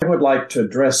would like to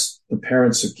address the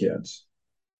parents of kids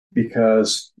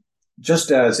because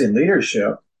just as in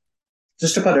leadership,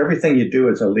 just about everything you do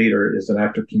as a leader is an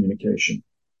act of communication.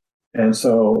 And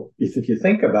so if you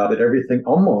think about it,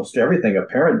 almost everything a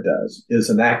parent does is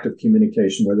an act of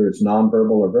communication, whether it's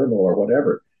nonverbal or verbal or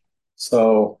whatever.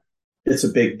 So it's a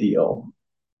big deal.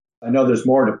 I know there's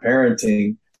more to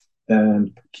parenting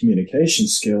than communication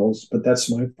skills, but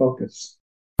that's my focus.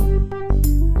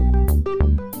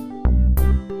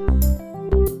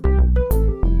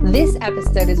 This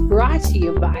episode is brought to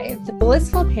you by the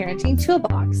Blissful Parenting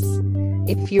Toolbox.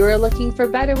 If you're looking for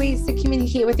better ways to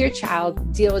communicate with your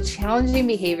child, deal with challenging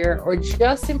behavior, or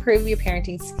just improve your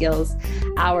parenting skills,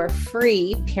 our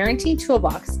free parenting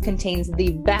toolbox contains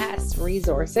the best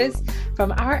resources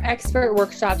from our expert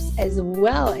workshops as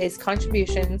well as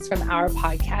contributions from our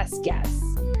podcast guests.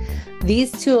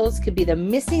 These tools could be the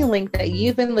missing link that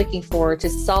you've been looking for to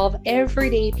solve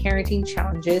everyday parenting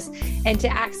challenges and to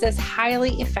access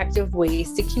highly effective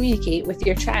ways to communicate with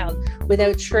your child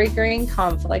without triggering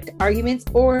conflict, arguments,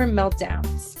 or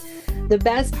meltdowns. The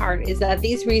best part is that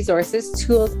these resources,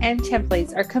 tools, and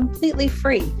templates are completely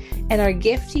free and are a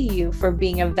gift to you for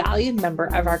being a valued member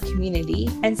of our community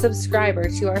and subscriber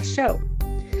to our show.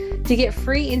 To get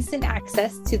free instant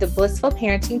access to the Blissful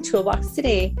Parenting Toolbox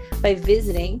today by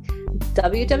visiting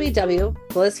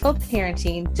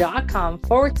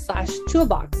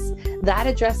www.blissfulparenting.com/toolbox. That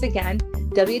address again,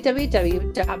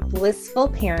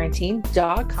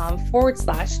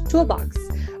 www.blissfulparenting.com/toolbox.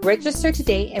 Register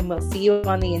today and we'll see you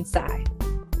on the inside.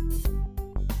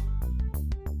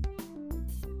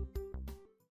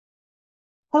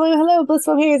 Hello,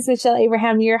 Blissful Parents. Michelle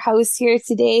Abraham, your host here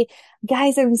today.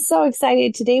 Guys, I'm so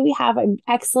excited. Today we have an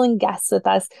excellent guest with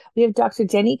us. We have Dr.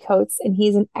 Denny Coates, and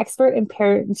he's an expert in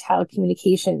parent and child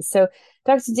communication. So,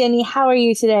 Dr. Denny, how are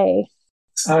you today?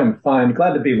 I'm fine.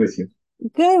 Glad to be with you.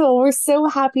 Good. Well, we're so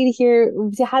happy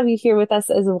to have you here with us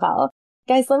as well.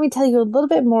 Guys, let me tell you a little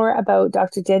bit more about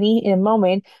Dr. Denny in a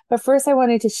moment. But first, I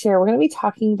wanted to share, we're going to be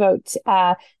talking about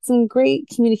some great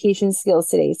communication skills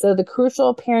today. So the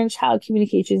crucial parent-child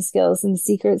communication skills and the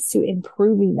secrets to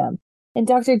improving them. And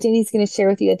Dr. Denny's going to share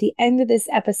with you at the end of this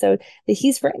episode that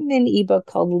he's written an ebook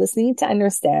called Listening to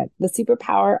Understand, The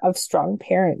Superpower of Strong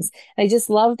Parents. And I just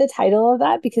love the title of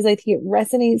that because I think it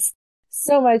resonates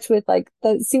so much with like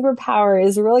the superpower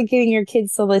is really getting your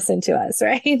kids to listen to us,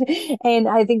 right? And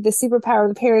I think the superpower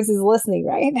of the parents is listening,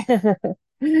 right?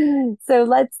 So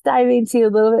let's dive into a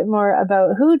little bit more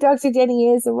about who Dr. Denny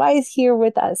is and why he's here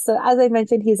with us. So as I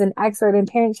mentioned, he's an expert in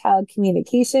parent-child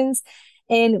communications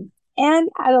and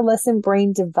adolescent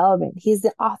brain development. He's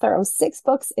the author of 6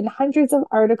 books and hundreds of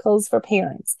articles for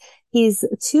parents. His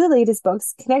 2 latest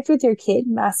books, Connect with Your Kid,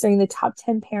 Mastering the Top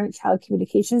 10 Parent-Child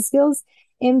Communication Skills,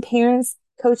 and Parents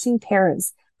Coaching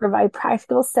Parents, provide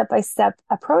practical step-by-step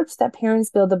approach that parents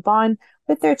build a bond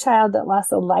with their child that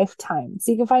lasts a lifetime.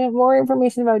 So you can find out more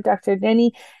information about Dr.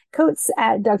 Denny Coates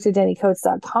at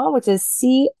drdennycoates.com, which is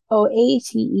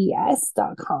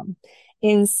COATES.com.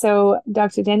 And so,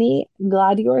 Dr. Denny,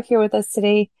 glad you are here with us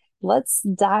today. Let's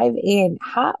dive in.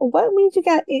 What made you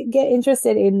get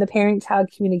interested in the parent-child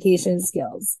communication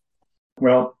skills?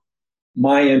 Well,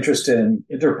 my interest in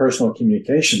interpersonal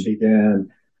communication began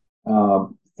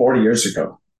 40 years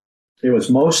ago. It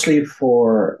was mostly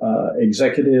for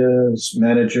executives,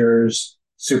 managers,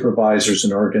 supervisors,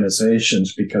 and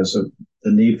organizations because of the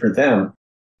need for them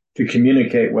to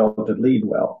communicate well, to lead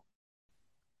well.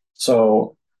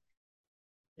 So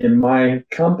in my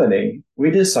company, we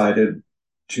decided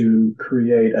to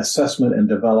create assessment and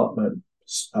development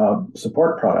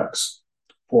support products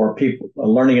for people,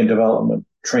 learning and development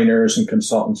trainers and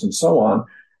consultants and so on,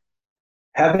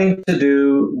 having to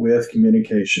do with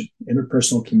communication,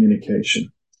 interpersonal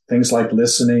communication, things like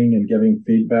listening and giving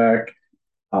feedback,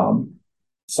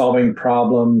 solving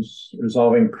problems,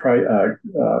 resolving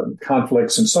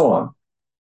conflicts, and so on.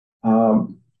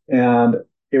 And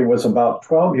it was about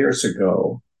 12 years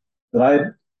ago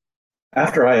that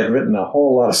after I had written a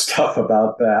whole lot of stuff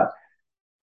about that,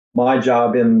 my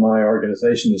job in my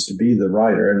organization is to be the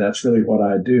writer, and that's really what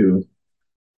I do.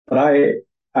 But I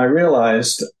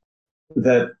realized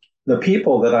that the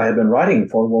people that I had been writing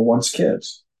for were once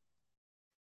kids.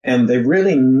 And they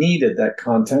really needed that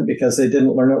content because they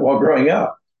didn't learn it while growing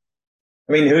up.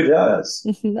 I mean, who does?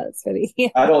 That's funny. Yeah.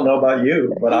 I don't know about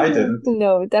you, but I didn't.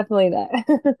 No, definitely not.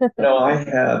 I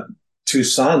had 2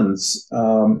 sons,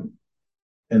 and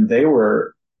they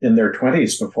were in their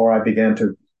 20s before I began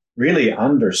to really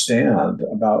understand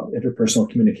about interpersonal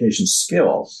communication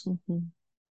skills. Mm-hmm.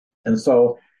 And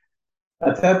so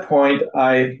at that point,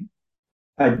 I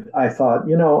thought,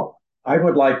 I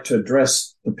would like to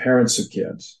address the parents of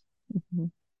kids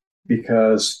Mhm.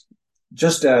 because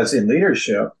just as in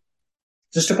leadership,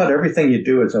 just about everything you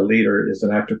do as a leader is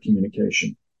an act of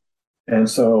communication. And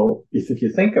so if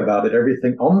you think about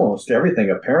it, almost everything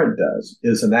a parent does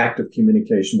is an act of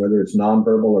communication, whether it's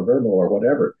nonverbal or verbal or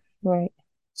whatever. Right.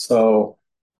 So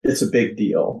it's a big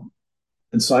deal.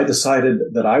 And so I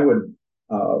decided that I would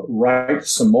write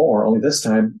some more, only this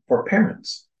time for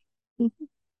parents. Mhm.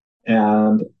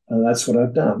 And that's what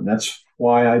I've done. That's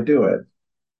why I do it.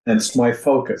 And it's my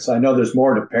focus. I know there's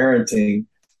more to parenting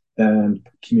than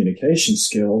communication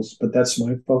skills, but that's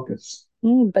my focus.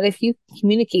 But if you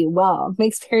communicate well, it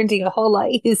makes parenting a whole lot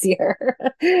easier.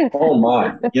 Oh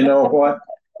my. You know what?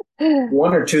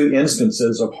 One or two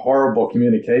instances of horrible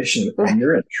communication and Right.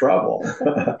 you're in trouble.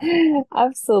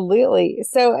 Absolutely.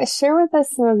 So share with us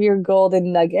some of your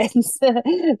golden nuggets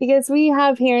because we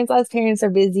have parents, us parents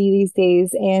are busy these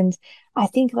days. And I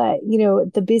think that,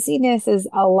 the busyness is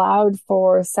allowed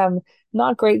for some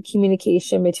not great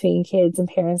communication between kids and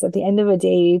parents. At the end of the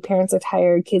day, parents are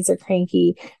tired, kids are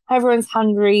cranky, everyone's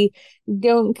hungry.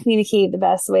 Don't communicate the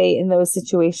best way in those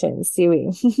situations, do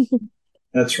we?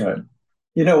 That's right.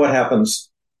 You know what happens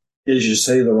is you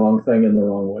say the wrong thing in the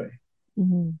wrong way.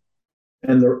 Mhm.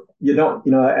 And you don't,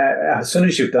 as soon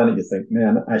as you've done it, you think,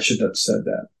 man, I should have said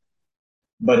that.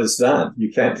 But it's done.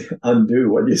 You can't undo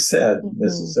what you said Mhm.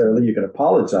 necessarily. You can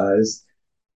apologize.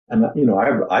 And,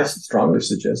 I strongly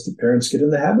suggest that parents get in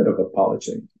the habit of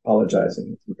apologizing.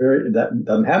 That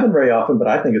doesn't happen very often, but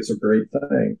I think it's a great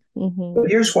thing. Mhm. But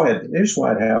here's why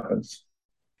it happens.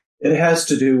 It has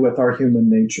to do with our human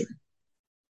nature.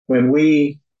 When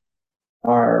we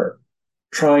are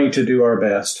trying to do our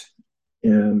best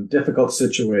in difficult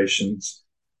situations,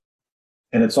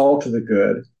 and it's all to the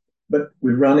good, but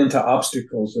we run into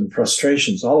obstacles and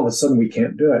frustrations. All of a sudden, we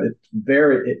can't do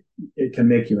it. It can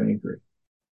make you angry.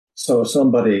 So if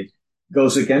somebody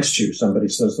goes against you, somebody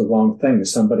says the wrong thing,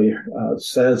 somebody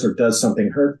says or does something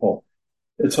hurtful,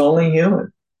 it's only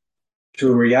human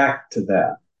to react to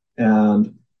that.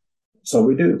 And so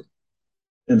we do.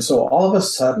 And so all of a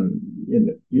sudden,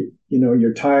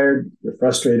 you're tired, you're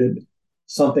frustrated,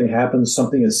 something happens,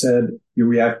 something is said, you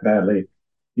react badly,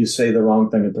 you say the wrong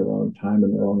thing at the wrong time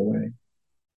in the wrong way.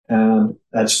 And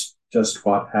that's just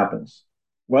what happens.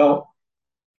 Well,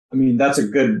 I mean, that's a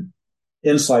good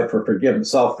insight for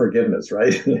forgiveness, self-forgiveness,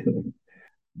 right?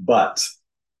 But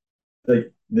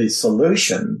the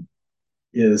solution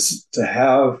is to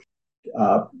have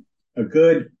uh, a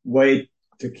good way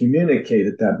to communicate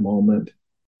at that moment,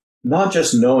 not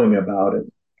just knowing about it,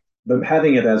 but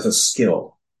having it as a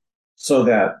skill so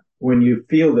that when you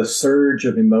feel the surge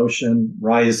of emotion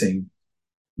rising,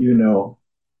 you know,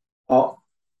 oh,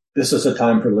 this is a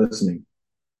time for listening.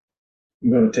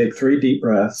 I'm going to take 3 deep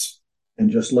breaths and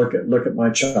just look at my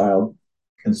child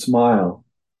and smile.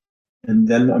 And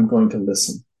then I'm going to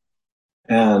listen.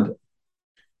 And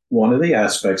one of the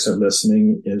aspects of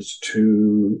listening is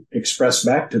to express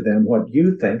back to them what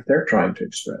you think they're trying to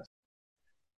express.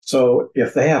 So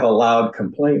if they have a loud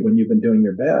complaint when you've been doing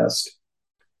your best,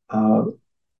 uh,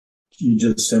 you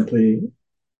just simply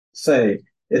say,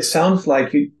 it sounds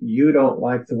like you don't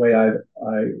like the way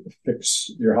I fix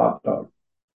your hot dog,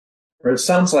 or it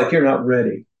sounds like you're not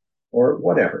ready, or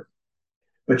whatever.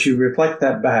 But you reflect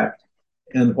that back,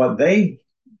 and what they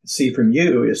see from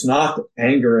you is not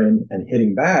anger and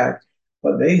hitting back.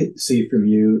 What they see from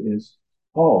you is,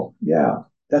 oh, yeah,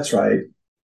 that's right.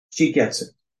 She gets it.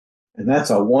 And that's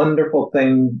a wonderful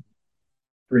thing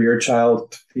for your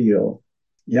child to feel.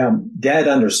 Yeah, dad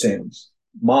understands.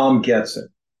 Mom gets it.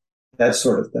 That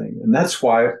sort of thing. And that's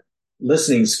why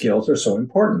listening skills are so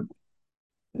important.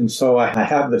 And so I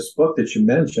have this book that you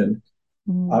mentioned,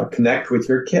 Mhm. Connect with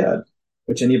Your Kid,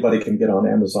 which anybody can get on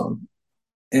Amazon.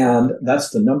 And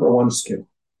that's the number one skill.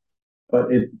 But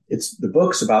it's the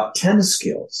book's about 10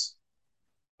 skills,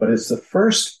 but it's the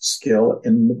first skill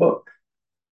in the book.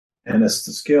 And it's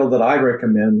the skill that I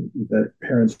recommend that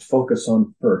parents focus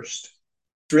on first.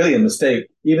 It's really a mistake,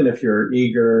 even if you're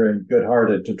eager and good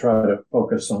hearted, to try to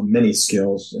focus on many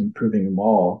skills, improving them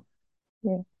all.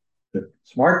 Yeah. The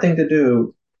smart thing to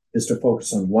do is to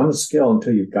focus on one skill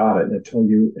until you've got it,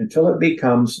 until it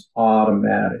becomes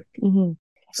automatic. Mhm.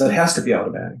 So it has to be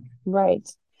automatic. Right.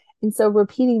 And so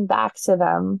repeating back to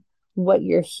them what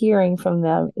you're hearing from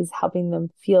them is helping them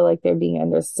feel like they're being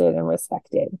understood and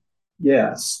respected.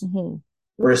 Yes. Hmm.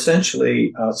 We're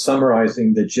essentially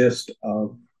summarizing the gist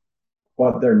of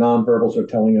what their nonverbals are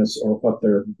telling us or what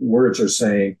their words are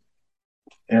saying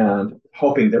and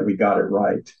hoping that we got it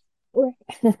right. Right.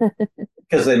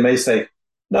 Because they may say,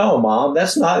 no, mom,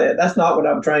 that's not it. That's not what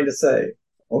I'm trying to say.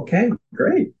 Okay,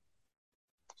 great.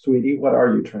 Sweetie, what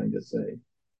are you trying to say?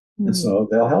 And Mhm. so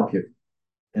they'll help you.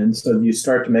 And so you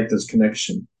start to make this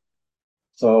connection.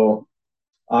 So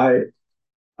I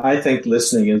I think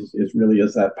listening is really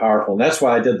is that powerful. And that's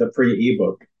why I did the free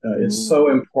ebook. It's Mhm. so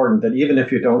important that even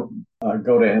if you don't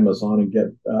go to Amazon and get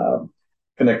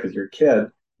connect with your kid,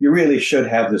 you really should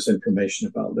have this information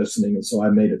about listening. And so I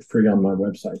made it free on my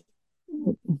website.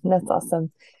 That's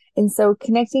awesome. And so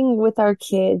connecting with our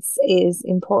kids is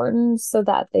important so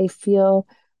that they feel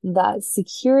that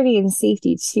security and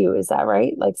safety too. Is that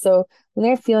right? Like, so when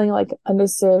they're feeling like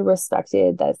understood,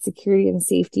 respected, that security and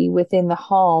safety within the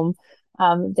home,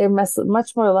 they're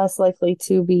much more or less likely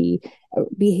to be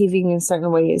behaving in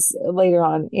certain ways later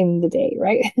on in the day,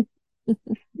 right?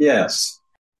 Yes,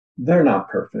 they're not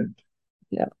perfect.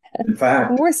 No, In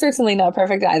fact, we're certainly not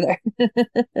perfect either.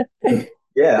 The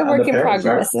yeah, and work in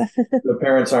progress. the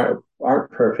parents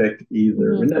aren't perfect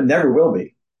either, Hmm. and never will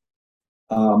be.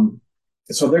 Um,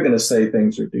 so they're going to say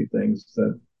things or do things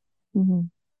that Hmm.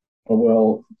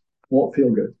 well won't feel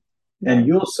good, and Right.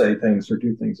 you'll say things or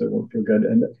do things that won't feel good,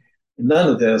 and none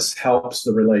of this helps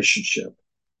the relationship.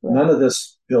 Right. None of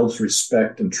this builds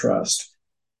respect and trust.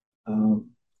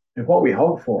 And what we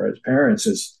hope for as parents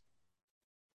is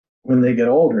when they get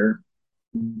older,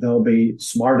 they'll be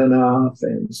smart enough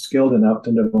and skilled enough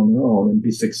to live on their own and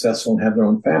be successful and have their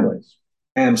own families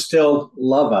and still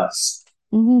love us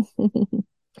Hmm.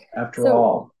 after So,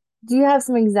 all. do you have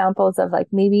some examples of like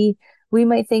maybe we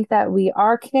might think that we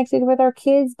are connected with our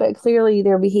kids, but clearly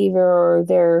their behavior or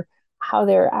their how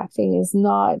they're acting is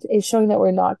showing that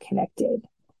we're not connected.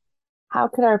 How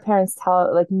can our parents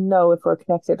tell like know if we're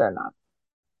connected or not?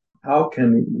 How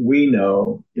can we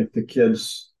know if the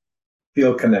kids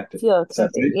feel connected? Feel Is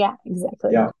that connected. right? Yeah,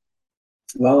 exactly. Yeah.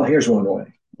 Well, here's one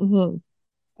way. Hmm.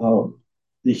 Um,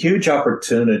 the huge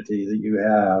opportunity that you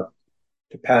have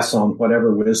to pass on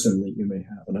whatever wisdom that you may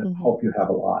have, and I Hmm. hope you have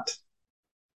a lot,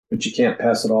 but you can't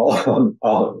pass it all on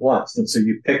all at once. And so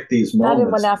you pick these Not in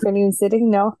one moments. afternoon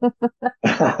sitting, no.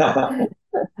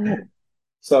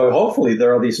 So hopefully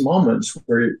there are these moments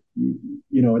where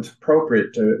it's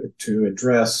appropriate to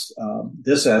address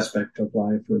this aspect of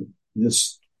life or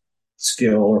this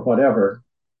skill or whatever.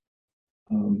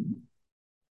 Um,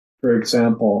 for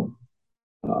example,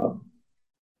 uh,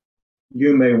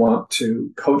 you may want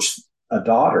to coach a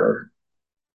daughter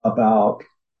about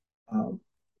uh,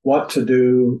 what to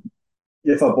do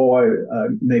if a boy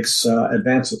makes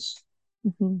advances.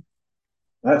 Hmm.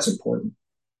 That's important,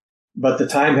 but the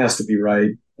time has to be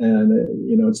right, and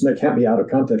it can't be out of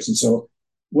context. And so,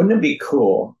 wouldn't it be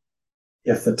cool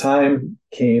if the time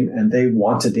came and they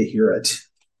wanted to hear it?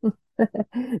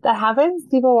 That happens.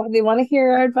 People they want to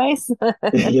hear our advice.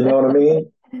 You know what I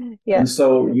mean? Yeah, And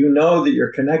so you know that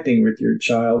you're connecting with your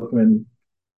child when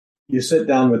you sit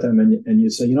down with them and you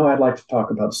say, I'd like to talk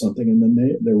about something, and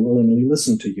then they're willingly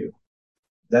listen to you.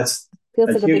 That's feels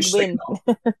a like a big huge win.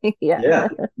 signal. Yeah.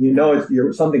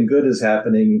 Yeah, something good is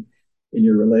happening in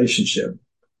your relationship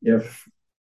if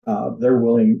they're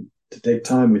willing to take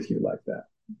time with you like that.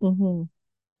 Hmm.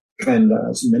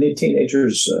 And so many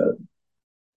teenagers,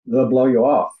 they'll blow you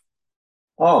off.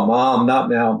 Oh, mom, not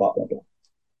now, blah, blah, blah.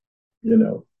 You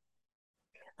know,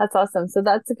 That's awesome. So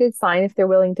that's a good sign if they're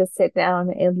willing to sit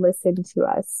down and listen to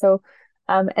us. So,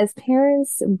 as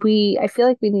parents, I feel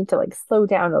like we need to like slow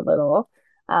down a little,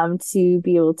 to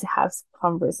be able to have some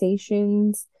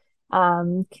conversations,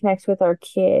 connect with our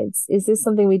kids. Is this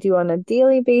something we do on a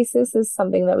daily basis? Is this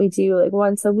something that we do like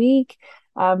once a week?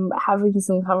 Having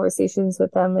some conversations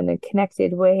with them in a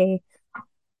connected way.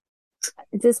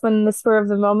 Is this one the spur of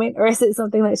the moment, or is it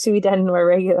something that should be done more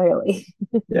regularly?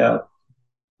 yeah,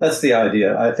 that's the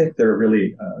idea. I think there are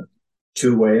really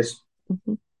two ways.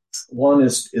 Mhm. One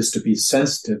is to be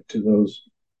sensitive to those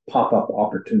pop up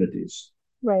opportunities.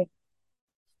 Right.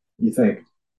 You think,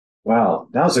 wow,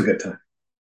 now's a good time.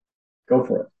 Go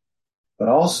for it. But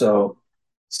also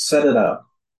set it up.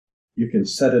 You can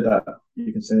set it up.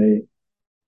 You can say,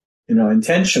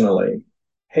 intentionally,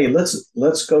 hey,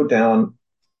 let's go down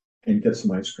and get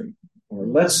some ice cream, or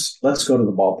Mhm. let's go to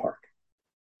the ballpark.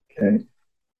 Okay,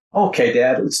 okay,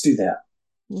 Dad, let's do that.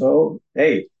 So,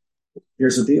 hey,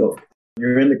 here's the deal.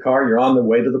 You're in the car. You're on the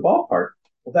way to the ballpark.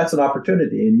 Well, that's an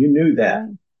opportunity, and you knew that.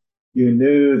 Right. You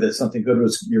knew that something good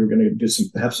was. You were going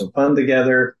to have some fun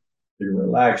together. You're Mhm.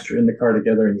 relaxed. You're in the car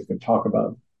together, and you can talk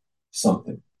about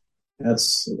something.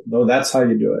 That's how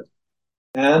you do it,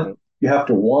 and Right. you have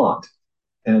to want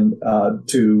and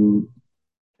to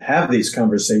have these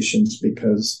conversations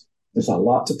because there's a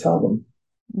lot to tell them.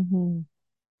 Hmm.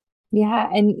 Yeah.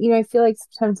 And, I feel like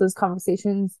sometimes those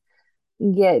conversations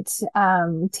get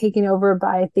taken over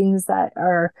by things that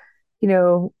are, you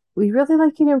know, we really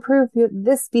like you to improve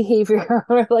this behavior,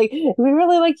 or like, we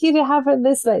really like you to have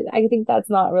this. I think that's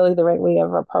not really the right way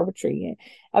of approaching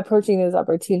those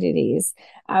opportunities.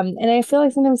 And I feel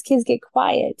like sometimes kids get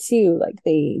quiet too. Like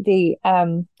they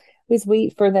always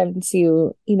wait for them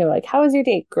to, like, how was your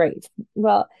date? Great.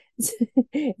 Well, is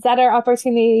that our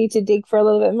opportunity to dig for a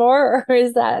little bit more, or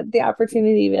is that the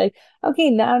opportunity to be like,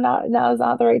 okay, now is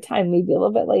not the right time, maybe a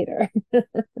little bit later?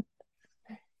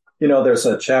 There's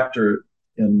a chapter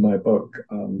in my book,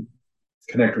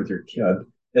 Connect with Your Kid.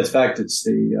 In fact, it's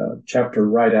the chapter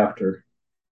right after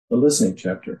the listening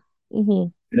chapter. Mm-hmm.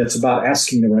 And it's about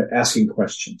asking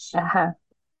questions. Uh-huh.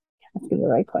 Asking the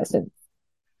right question.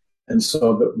 And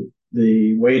so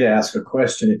the way to ask a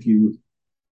question, if you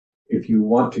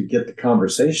want to get the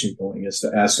conversation going, is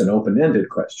to ask an open-ended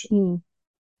question. Mm.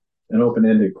 An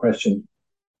open-ended question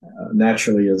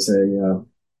naturally is a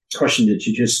question that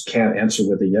you just can't answer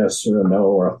with a yes or a no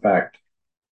or a fact.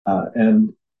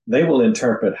 And they will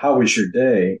interpret "How was your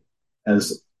day?"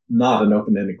 as not an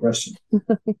open-ended question.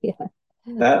 Yeah.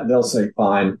 That they'll say,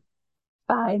 "Fine,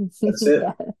 Fine. that's it."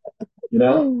 Yeah. You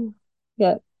know.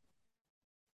 Yeah.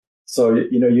 So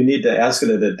you need to ask it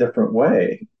in a different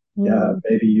way. Mm.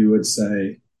 Maybe you would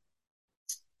say,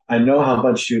 "I know how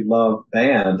much you love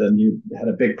band, and you had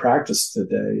a big practice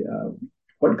today.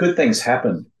 What good things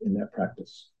happened in that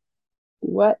practice?"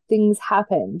 What things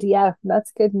happened? Yeah,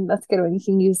 that's good. That's good when you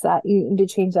can use that. You can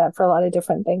change that for a lot of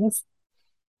different things.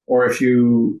 Or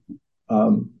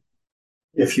um,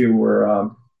 if you were,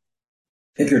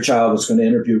 if your child was going to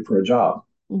interview for a job,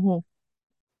 Mm-hmm.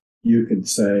 you could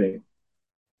say,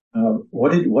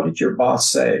 what did your boss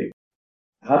say?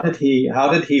 How did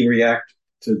he react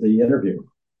to the interview?"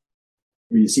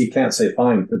 You see, you can't say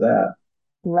fine for that.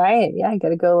 Right. Yeah, I got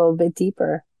to go a little bit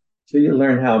deeper. So you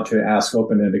learn how to ask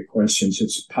open-ended questions.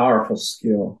 It's a powerful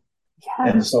skill. Yeah.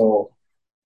 And so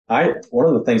one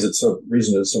of the things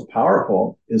reason it's so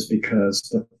powerful is because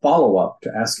the follow-up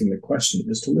to asking the question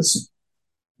is to listen.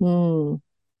 Mm.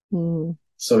 Mm.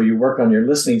 So you work on your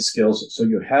listening skills. So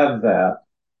you have that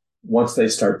once they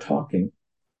start talking,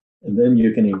 and then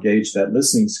you can engage that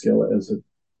listening skill as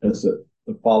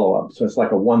the follow-up. So it's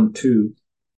like a 1-2,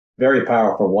 very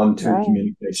powerful 1-2 Right.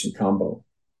 communication combo.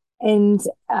 And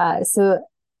so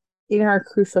in our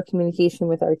crucial communication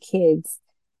with our kids,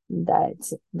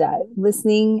 that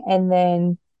listening and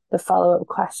then the follow-up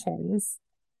questions,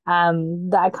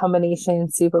 that combination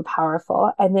is super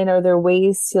powerful. And then are there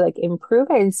ways to like improve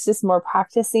it? It's just more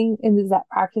practicing, and is that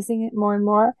practicing it more and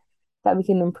more that we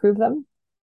can improve them?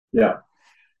 Yeah,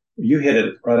 you hit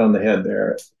it right on the head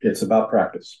there. It's about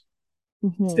practice.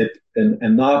 Mm-hmm.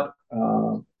 And not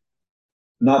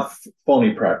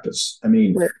phony practice. I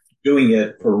mean, Right. doing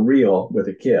it for real with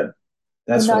a kid. And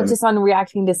That's what I not mean. just on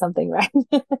reacting to something, right?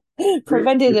 Your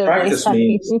Preventatively, practice sorry.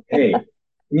 means, hey,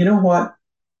 you know what?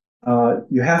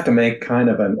 You have to make kind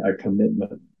of a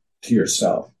commitment to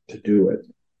yourself to do it.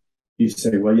 You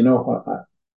say, well, you know what?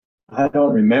 I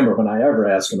don't remember when I ever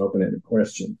asked an open-ended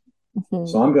question. Mhm.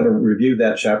 So I'm going to review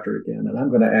that chapter again, and I'm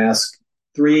going to ask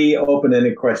 3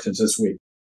 open-ended questions this week.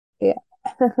 Yeah.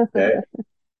 Okay.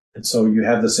 And so you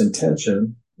have this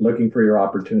intention looking for your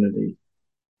opportunity.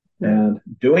 And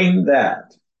doing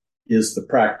that is the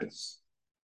practice.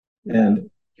 Right. And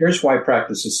here's why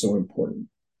practice is so important.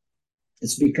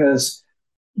 It's because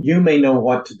you may know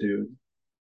what to do,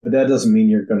 but that doesn't mean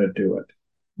you're going to do it.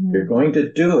 You're Mm. going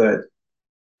to do it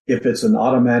if it's an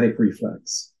automatic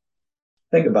reflex.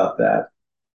 Think about that.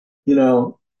 You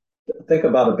know, think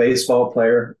about a baseball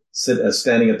player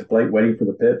standing at the plate waiting for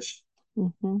the pitch.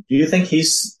 Mm-hmm. Do you think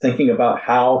he's thinking about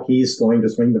how he's going to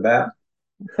swing the bat?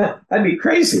 That'd be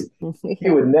crazy. He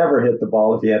Yeah. would never hit the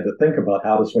ball if he had to think about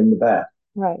how to swing the bat.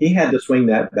 Right. He had to swing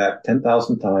that bat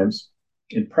 10,000 times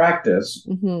in practice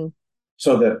Mm-hmm.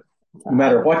 so that So no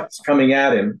matter what's coming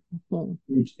at him, mhm.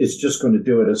 it's just going to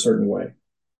do it a certain way.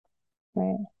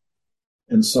 Right.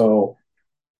 And so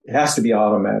it has to be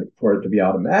automatic. For it to be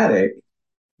automatic,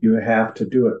 you have to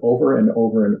do it over and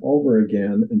over and over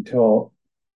again until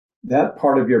that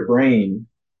part of your brain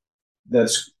that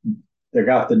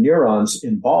got the neurons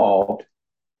involved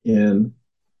in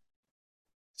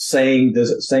saying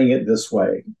it this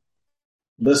way,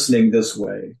 listening this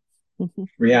way,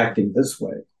 reacting this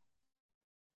way.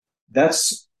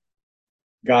 That's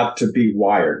got to be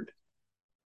wired.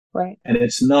 Right. And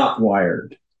it's not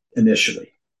wired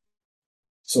initially.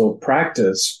 So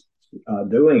practice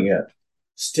doing it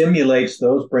stimulates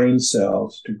those brain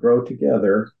cells to grow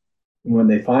together. And when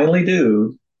they finally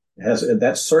do,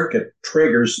 that circuit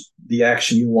triggers the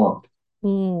action you want.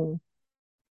 Mm.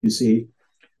 You see?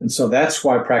 And so that's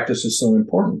why practice is so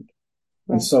important.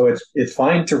 And Right. so it's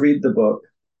fine to read the book.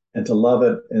 and to love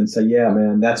it and say, yeah,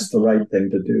 man, that's the right thing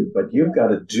to do. But you've got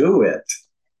to do it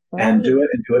and Right. do it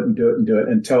and do it and do it and do it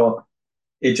until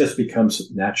it just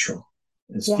becomes natural.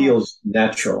 It Yeah. feels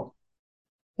natural.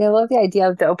 Yeah, I love the idea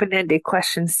of the open-ended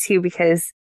questions too,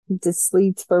 because it just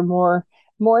leads for more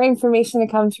information to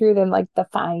come through than like the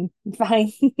fine,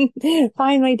 fine,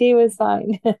 my day was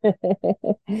fine.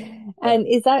 Yeah. And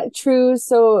is that true?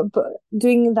 So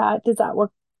doing that, does that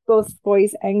work both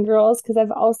boys and girls? Because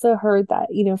I've also heard that,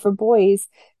 for boys,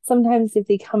 sometimes if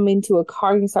they come into a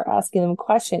car and you start asking them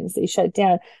questions, they shut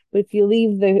down. But if you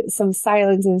leave some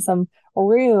silence in some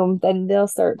room, then they'll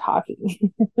start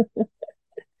talking.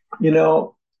 You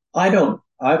know,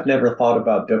 I've never thought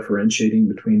about differentiating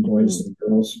between boys Mhm. and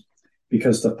girls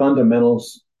because the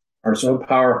fundamentals are so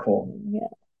powerful Yeah.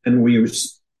 and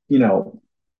you know,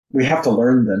 we have to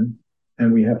learn them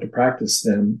and we have to practice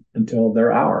them until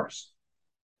they're ours.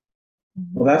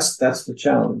 Well, Mhm. that's the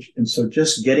challenge. And so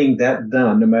just getting that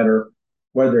done, no matter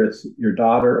whether it's your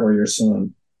daughter or your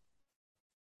son,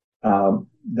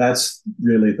 that's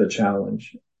really the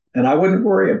challenge. And I wouldn't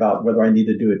worry about whether I need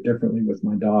to do it differently with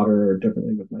my daughter or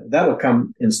differently with that'll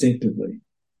come instinctively.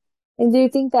 And do you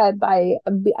think that by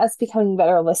us becoming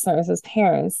better listeners as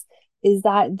parents, is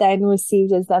that then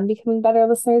received as them becoming better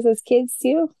listeners as kids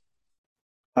too?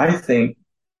 I think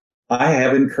I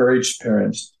have encouraged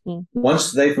parents Mm.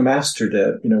 once they've mastered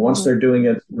it, once Mhm. they're doing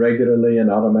it regularly and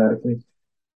automatically,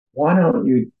 why don't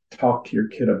you talk to your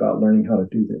kid about learning how to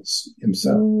do this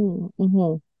himself? Mm.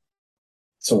 Mhm.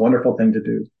 It's a wonderful thing to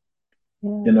do.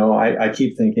 Yeah. I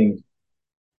keep thinking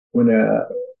when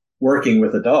working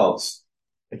with adults,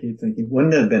 I keep thinking,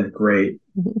 wouldn't it have been great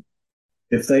Mhm.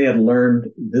 if they had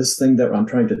learned this thing that I'm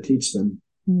trying to teach them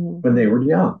Mhm. when they were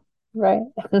young? Right.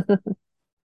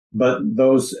 But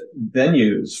those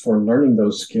venues for learning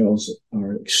those skills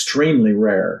are extremely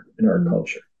rare in our Mhm.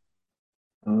 culture.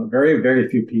 Very, very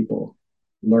few people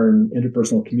learn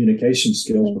interpersonal communication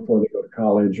skills Right. before they go to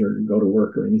college or go to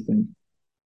work or anything.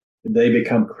 They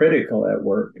become critical at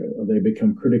work. They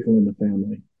become critical in the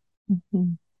family.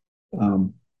 Mhm.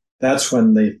 Um, that's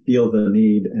when they feel the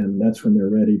need and that's when they're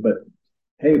ready. But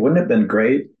hey, wouldn't it have been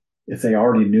great if they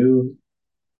already knew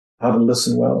how to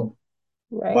listen well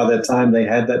Right. by the time they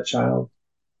had that child?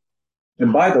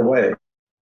 And by the way,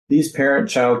 these parent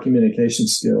child communication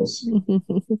skills,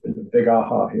 is a big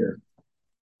aha here.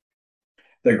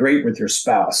 They're great with your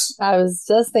spouse. I was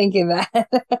just thinking that.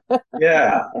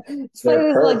 Yeah, Let's play they're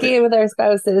this little perfect. game with our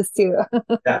spouses too.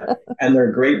 Yeah. And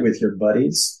they're great with your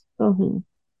buddies. Mhm.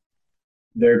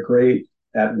 They're great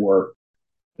at work.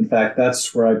 In fact,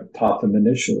 that's where I taught them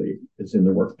initially, is in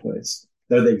the workplace.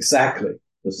 They're exactly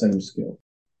the same skill.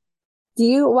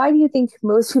 Why do you think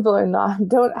most people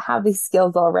don't have these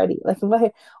skills already? Like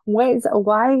why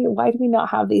do we not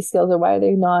have these skills, or why are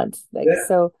they not like Yeah,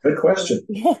 so? good question.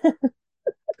 Yeah.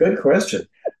 Good question.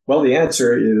 Well, the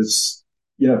answer is,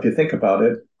 if you think about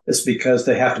it, it's because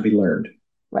they have to be learned.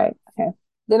 Right. Okay.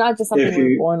 They're not just something If we're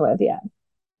you're born with. Yeah.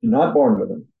 not born with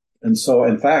them. And so,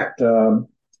 in fact,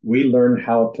 we learn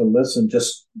how to listen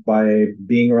just by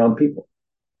being around people.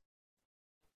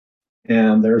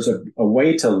 And there's a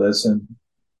way to listen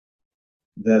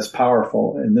that's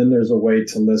powerful, and then there's a way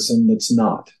to listen that's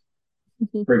not.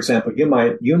 For example,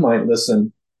 you might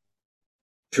listen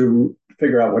to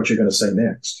figure out what you're going to say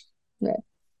next, Right.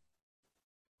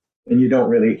 and you don't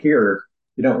really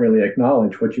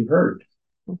acknowledge what you've heard.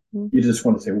 Mhm. You just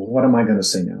want to say, well, what am I going to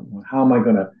say now? How am I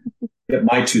going to get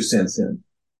my 2 cents in?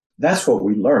 That's what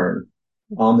we learn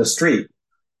on the street.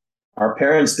 Our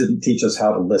parents didn't teach us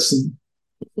how to listen.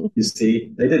 You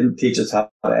see, they didn't teach us how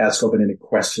to ask open-ended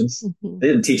questions. Mhm. They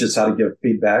didn't teach us how to give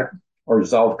feedback or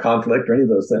resolve conflict or any of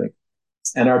those things.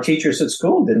 And our teachers at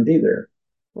school didn't either.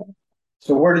 Right.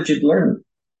 So where did you learn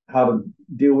how to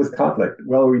deal with conflict?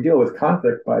 Well, we deal with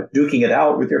conflict by duking it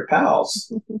out with your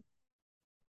pals.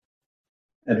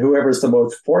 And whoever's the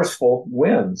most forceful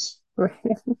wins. Right.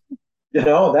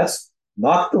 That's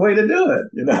not the way to do it.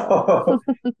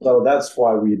 So that's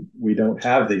why we don't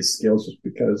have these skills, is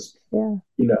because, Yeah.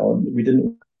 we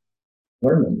didn't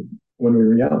learn them when we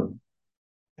were young.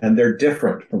 And they're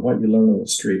different from what you learn on the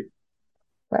street.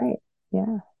 Right.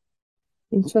 Yeah.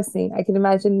 Interesting. I can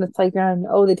imagine the playground,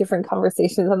 the different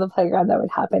conversations on the playground that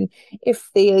would happen if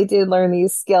they did learn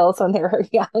these skills when they were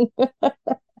young.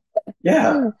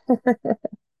 Yeah.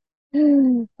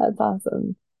 That's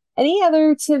awesome. Any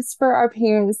other tips for our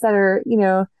parents that are,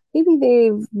 maybe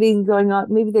they've been going on,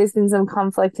 maybe there's been some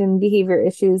conflict and behavior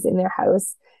issues in their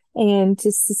house, and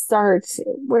just to start,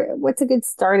 what's a good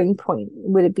starting point?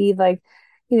 Would it be like,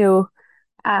 you know,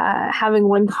 having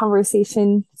one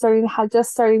conversation, starting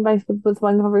with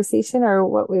one conversation, or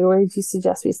where did you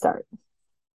suggest we start?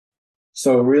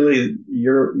 So really,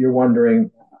 you're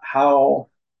wondering how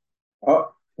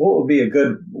what would be a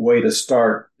good way to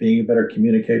start being a better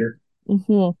communicator?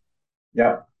 Hmm.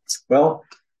 Yeah. Well,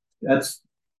 that's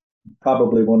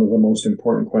probably one of the most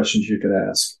important questions you could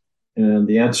ask. And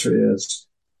the answer is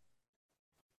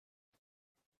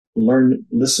learn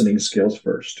listening skills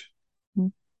first.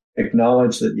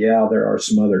 Acknowledge that, yeah, there are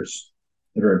some others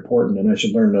that are important and I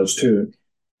should learn those too,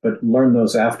 but learn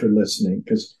those after listening.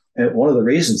 Because one of the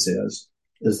reasons is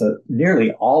that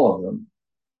nearly all of them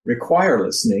require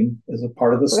listening as a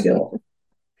part of the Right. skill.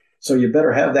 So you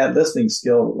better have that listening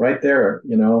skill right there,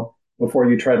 before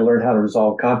you try to learn how to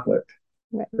resolve conflict,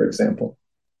 for Right. example.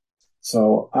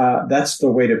 So that's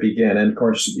the way to begin. And of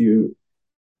course, you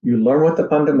learn what the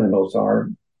fundamentals are,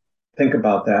 think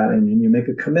about that, and then you make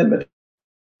a commitment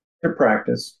to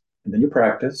practice, and then you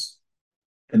practice,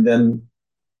 and then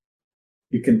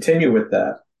you continue with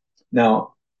that.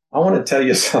 Now, I want to tell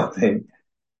you something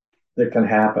that can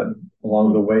happen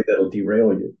along the Mhm. way that'll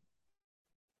derail you.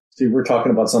 See, we're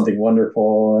talking about something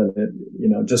wonderful,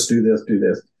 and just do this, do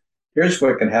this. Here's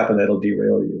what can happen that'll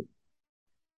derail you.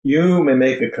 You may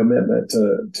make a commitment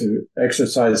to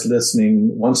exercise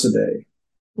listening once a day,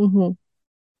 Mhm.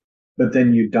 but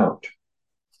then you don't.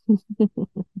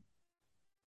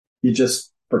 You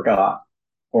just forgot.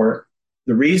 Or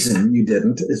the reason you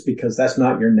didn't is because that's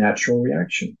not your natural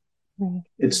reaction. Right.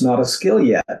 It's not a skill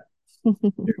yet.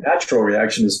 Your natural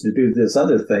reaction is to do this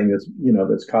other thing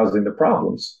that's causing the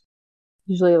problems.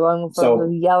 Usually along the forms of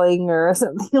So yelling or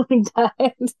something like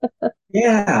that.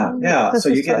 yeah, yeah. So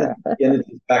you get Sure.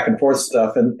 into back and forth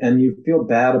stuff, and you feel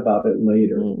bad about it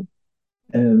later. Mm.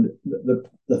 And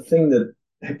the thing that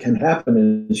can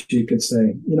happen is you can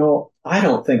say, I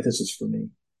don't think this is for me.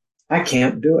 I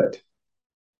can't do it.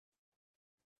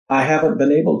 I haven't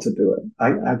been able to do it.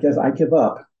 I guess I give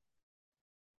up.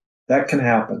 That can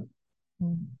happen.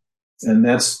 Mm. And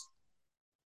that's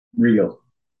real.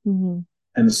 Mhm.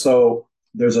 And so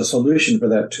there's a solution for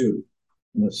that too.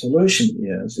 And the solution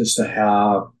is to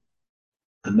have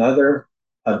another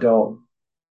adult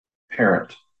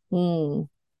parent Mm.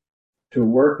 to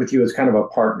work with you as kind of a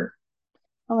partner.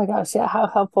 Oh my gosh, yeah. How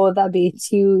helpful would that be?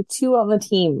 Two on the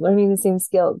team learning the same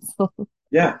skills.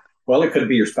 Yeah. Well, it could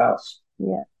be your spouse.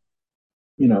 Yeah.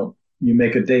 You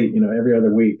make a date, every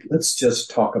other week. Let's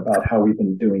just talk about how we've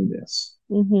been doing this.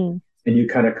 Hmm. And you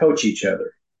kind of coach each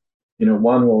other.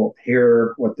 One will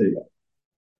hear what the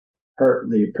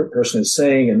person is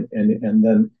saying, and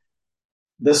then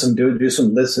do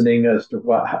some listening as to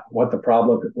what the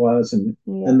problem was, and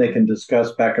Yeah. then they can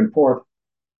discuss back and forth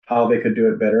how they could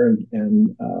do it better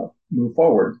and move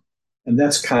forward. And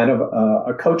that's kind of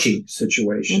a coaching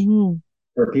situation Hmm.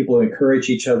 where people encourage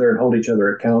each other and hold each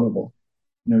other accountable.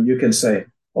 You can say,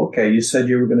 okay, you said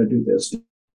you were going to do this.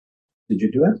 Did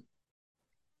you do it?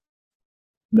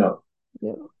 No.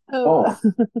 Yeah. Oh.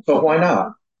 Oh, so why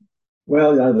not?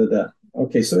 Well,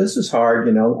 okay, so this is hard,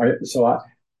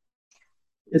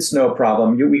 it's no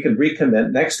problem. We can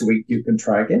recommit next week. You can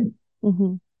try again.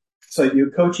 Hmm. So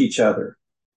you coach each other.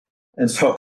 And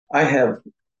so I have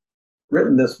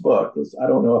written this book. I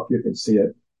don't know if you can see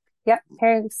it. Yep.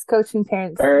 Parents coaching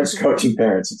parents. Parents Coaching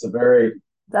Parents. It's a very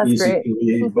That's easy great. to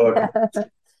read book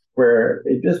where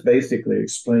it just basically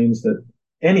explains that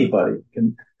anybody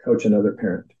can coach another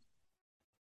parent.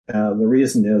 The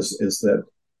reason is that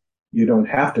you don't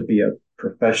have to be a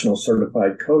professional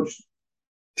certified coach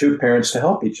to parents to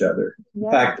help each other. In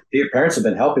Yeah. fact, parents have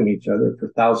been helping each other for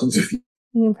thousands of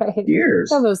Right. years.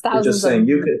 Well, those They're just thousands of saying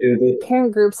you could do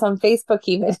parent groups on Facebook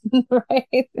even,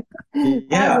 right? Thousands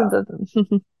yeah. of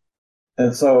them.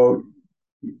 And so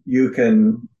you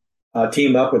can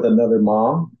team up with another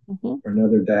mom Hmm. or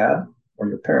another dad or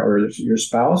your parent or your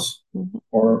spouse Hmm.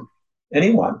 or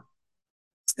anyone.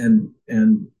 And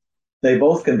they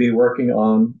both can be working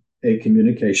on a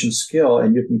communication skill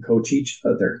and you can coach each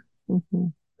other. Hmm.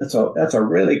 That's a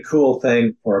really cool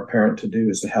thing for a parent to do,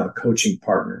 is to have a coaching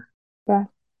partner. Yeah.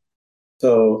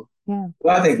 So Yeah.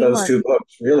 well, I think those Teamwork. two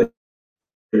books really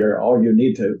are all you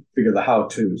need to figure the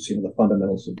how-tos, the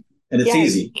fundamentals and it's Yeah,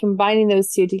 easy. combining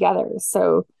those two together.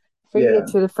 So for you to get Yeah.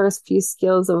 through the first few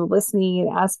skills of listening and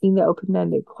asking the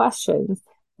open-ended questions,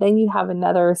 then you have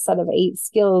another set of 8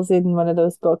 skills in one of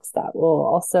those books that will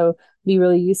also be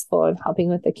really useful in helping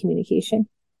with the communication.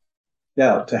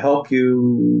 Yeah, to help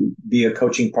you be a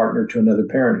coaching partner to another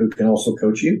parent who can also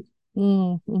coach you.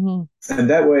 Mm-hmm. And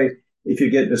that way, if you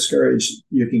get discouraged,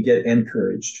 you can get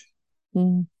encouraged.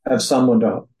 Mm-hmm. Have someone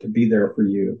to be there for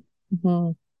you.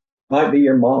 Mm-hmm. Might be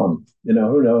your mom, who Yeah.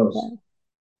 knows?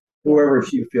 Yeah. whoever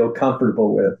you feel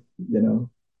comfortable with, you know.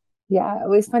 Yeah. I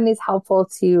always find it's helpful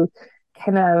to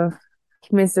kind of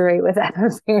commiserate with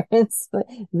other parents. Like,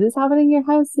 is this happening in your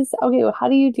house? Okay, well, how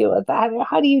do you deal with that? Or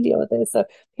how do you deal with this? So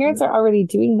parents are already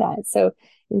doing that. So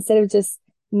instead of just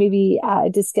maybe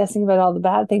discussing about all the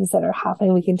bad things that are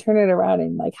happening, we can turn it around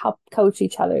and like help coach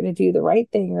each other to do the right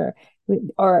thing,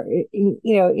 or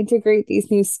integrate these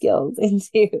new skills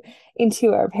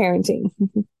into our parenting.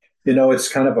 You know, it's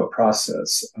kind of a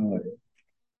process.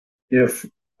 If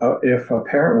if a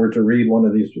parent were to read one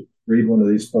of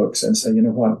these books and say, you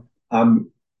know what,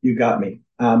 you got me,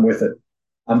 I'm with it,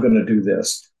 I'm going to do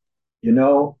this. You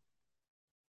know,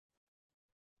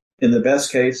 in the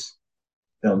best case,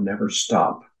 they'll never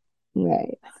stop.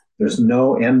 Right. There's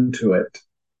no end to it.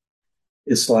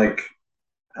 It's like,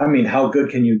 I mean, how good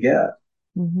can you get?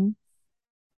 Mm-hmm.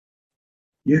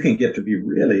 You can get to be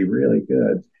really, really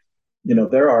good. You know,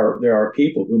 there are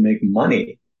people who make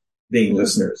money being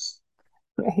listeners,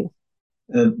 Right.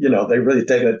 and you know they really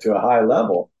take it to a high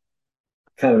level.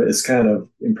 It's kind of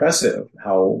impressive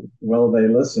how well they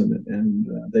listen, and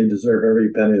they deserve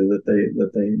every penny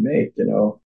that they make. You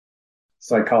know,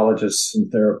 psychologists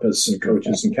and therapists and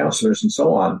coaches and counselors and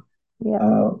so on. Yeah.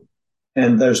 Uh,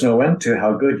 and there's no end to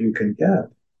how good you can get.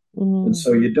 And Mm-hmm.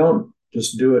 so you don't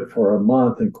just do it for a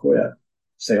month and quit.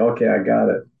 Say, okay, I got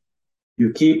it.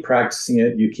 You keep practicing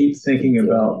it. You keep thinking Keep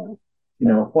about, doing you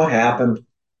know, what happened?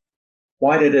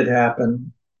 Why did it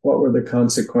happen? What were the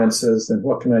consequences? And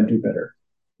what can I do better?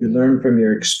 You it. learn from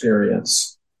your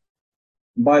experience.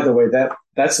 By the way,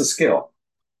 that's a skill.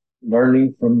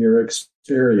 Learning from your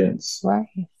experience. Right.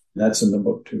 That's in the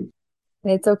book too.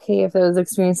 And it's okay if those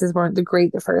experiences weren't the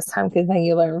great the first time, because then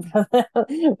you learn from them.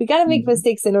 We got to make Mhm.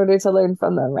 mistakes in order to learn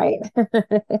from them, right?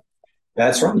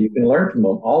 That's right. You can learn from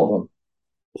them, all of them.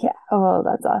 Yeah. Oh,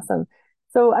 that's awesome.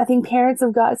 So I think parents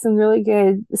have got some really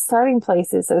good starting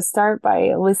places. So start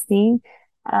by listening,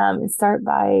 and start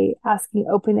by asking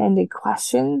open-ended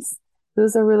questions.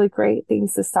 Those are really great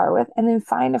things to start with. And then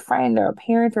find a friend or a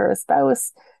parent or a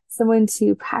spouse, someone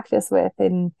to practice with,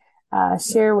 and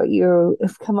share what you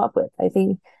have come up with. I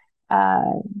think,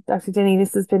 uh, Dr. Denny,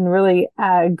 this has been really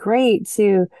great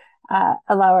to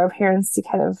allow our parents to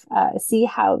kind of see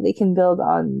how they can build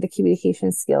on the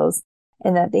communication skills,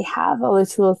 and that they have all the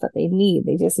tools that they need.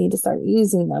 They just need to start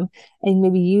using them, and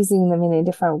maybe using them in a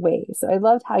different way. So I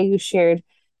loved how you shared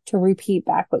to repeat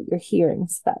back what you're hearing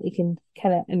so that you can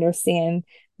kind of understand,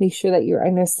 make sure that you're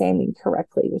understanding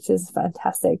correctly, which is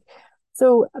fantastic.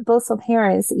 So Blissful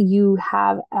Parents, you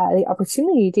have the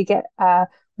opportunity to get one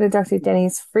of Dr.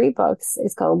 Denny's free books.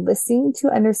 It's called Listening to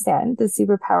Understand, The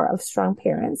Superpower of Strong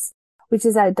Parents, which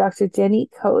is at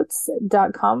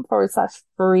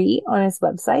drdennycoates.com/free on his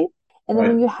website. And then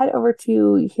Right. when you head over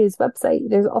to his website,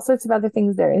 there's all sorts of other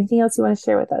things there. Anything else you want to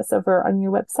share with us over on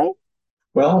your website?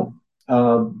 Well,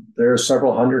 there are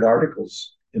several hundred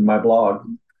articles in my blog.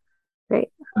 Great.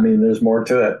 I mean, there's more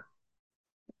to it.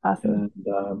 Awesome.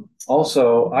 And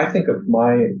also, I think of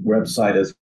my website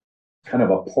as kind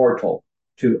of a portal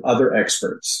to other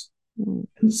experts. Mm.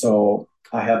 And so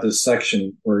I have this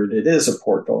section where it is a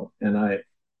portal, and I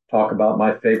talk about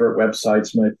my favorite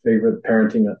websites, my favorite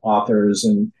parenting authors,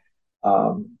 and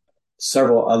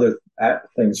several other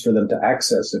things for them to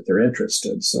access if they're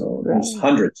interested. So there's Right.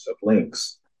 hundreds of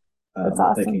links That's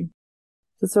that they can. awesome.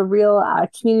 It's a real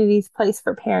community place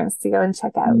for parents to go and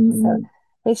check out. So Mm,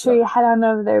 make sure yeah, you head on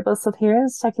over there, Blissful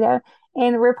Parents, check it out,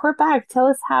 and report back. Tell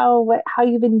us how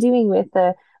you've been doing with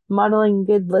the modeling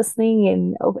good listening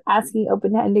and asking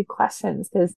open-ended questions.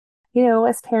 Because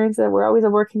as parents, we're always a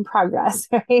work in progress,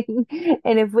 right?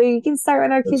 And if we can start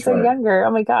when our that's kids are right. younger,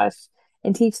 oh my gosh,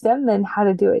 and teach them then how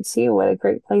to do it too, what a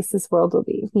great place this world will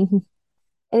be.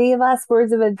 Any last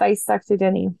words of advice, Dr.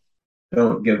 Denny?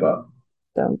 Don't give up.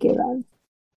 Don't give up.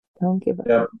 Don't give up.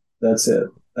 Yep, that's it.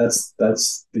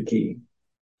 That's the key.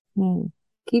 Mm.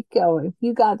 Keep going.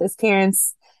 You got this,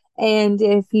 parents. And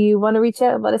if you want to reach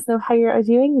out, let us know how you're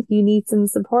doing. If you need some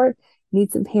support,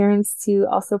 need some parents to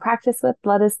also practice with,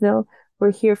 let us know.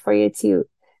 We're here for you too.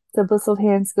 So blissful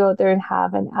parents, go out there and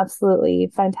have an absolutely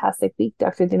fantastic week.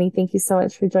 Dr. Denny, thank you so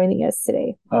much for joining us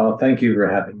today. Thank you for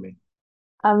having me.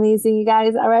 Amazing, you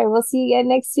guys. All right, we'll see you again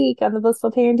next week on the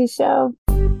Blissful Parenting Show.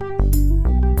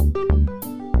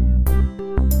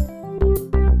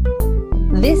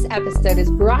 This episode is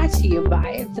brought to you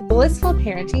by the Blissful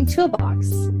Parenting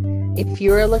Toolbox. If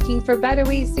you're looking for better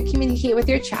ways to communicate with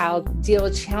your child, deal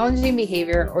with challenging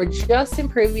behavior, or just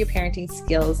improve your parenting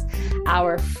skills,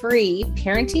 our free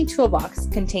Parenting Toolbox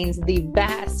contains the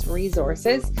best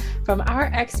resources from our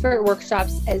expert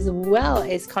workshops, as well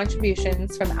as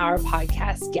contributions from our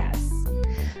podcast guests.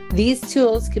 These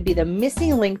tools could be the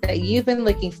missing link that you've been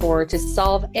looking for to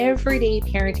solve everyday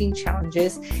parenting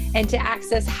challenges and to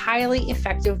access highly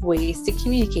effective ways to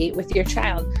communicate with your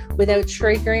child without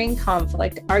triggering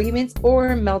conflict, arguments,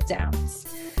 or meltdowns.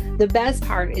 The best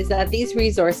part is that these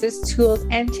resources, tools,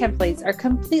 and templates are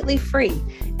completely free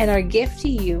and are a gift to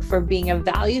you for being a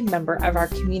valued member of our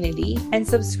community and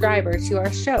subscriber to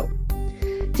our show.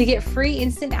 To get free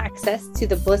instant access to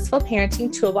the Blissful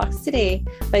Parenting Toolbox today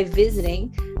by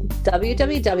visiting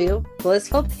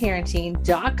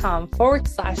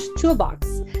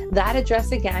www.blissfulparenting.com/toolbox. That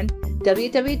address again,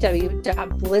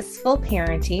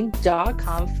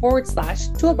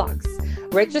 www.blissfulparenting.com/toolbox.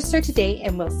 Register today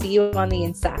and we'll see you on the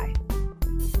inside.